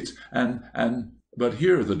skates, and... But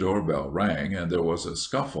here the doorbell rang, and there was a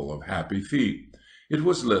scuffle of happy feet. It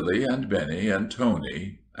was Lily and Benny and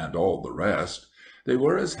Tony, and all the rest. They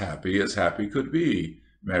were as happy could be.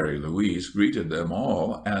 Mary Louise greeted them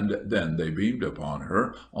all, and then they beamed upon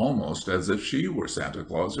her almost as if she were Santa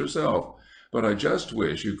Claus herself. But I just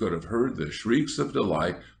wish you could have heard the shrieks of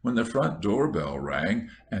delight when the front door bell rang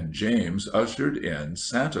and James ushered in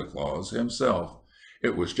Santa Claus himself.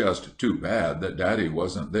 It was just too bad that Daddy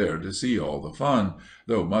wasn't there to see all the fun,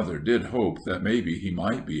 though Mother did hope that maybe he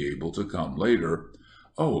might be able to come later.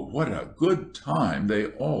 Oh, what a good time they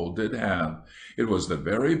all did have! It was the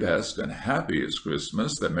very best and happiest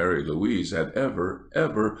Christmas that Mary Louise had ever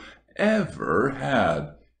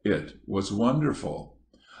had. It was wonderful.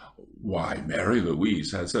 Why, Mary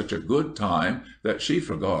Louise had such a good time that she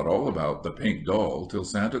forgot all about the pink doll till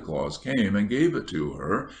Santa Claus came and gave it to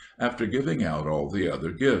her, after giving out all the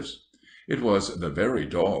other gifts. It was the very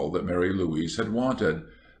doll that Mary Louise had wanted,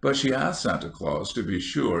 but she asked Santa Claus to be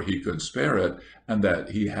sure he could spare it, and that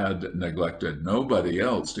he had neglected nobody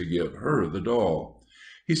else to give her the doll.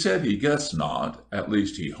 He said he guessed not, at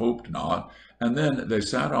least he hoped not, and then they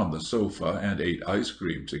sat on the sofa and ate ice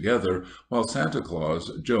cream together, while Santa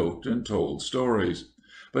Claus joked and told stories.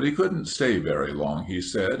 But he couldn't stay very long, he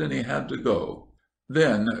said, and he had to go.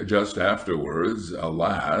 Then, just afterwards,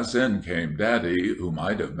 alas, in came Daddy, who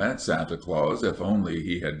might have met Santa Claus if only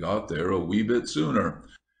he had got there a wee bit sooner.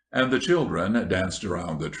 And the children danced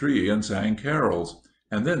around the tree and sang carols.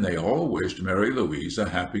 And then they all wished Mary Louise a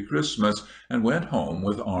happy Christmas, and went home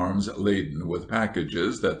with arms laden with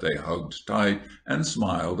packages that they hugged tight and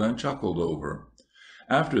smiled and chuckled over.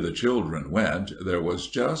 After the children went, there was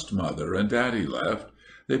just Mother and Daddy left.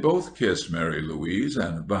 They both kissed Mary Louise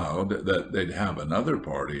and vowed that they'd have another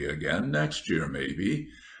party again next year, maybe.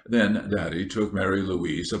 Then Daddy took Mary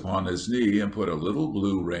Louise upon his knee and put a little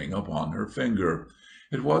blue ring upon her finger.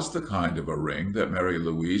 It was the kind of a ring that Mary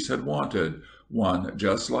Louise had wanted, one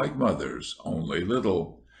just like Mother's, only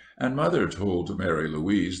little. And Mother told Mary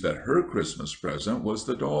Louise that her Christmas present was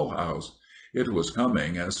the dollhouse. It was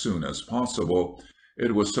coming as soon as possible.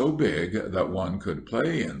 It was so big that one could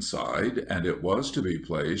play inside, and it was to be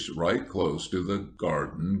placed right close to the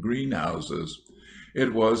garden greenhouses.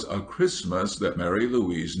 It was a Christmas that Mary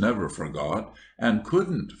Louise never forgot, and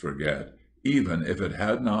couldn't forget, even if it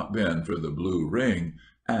had not been for the blue ring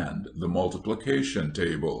and the multiplication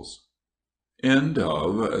tables. End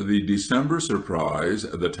of The December Surprise,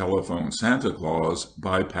 The Telephone Santa Claus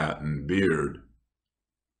by Patten Beard.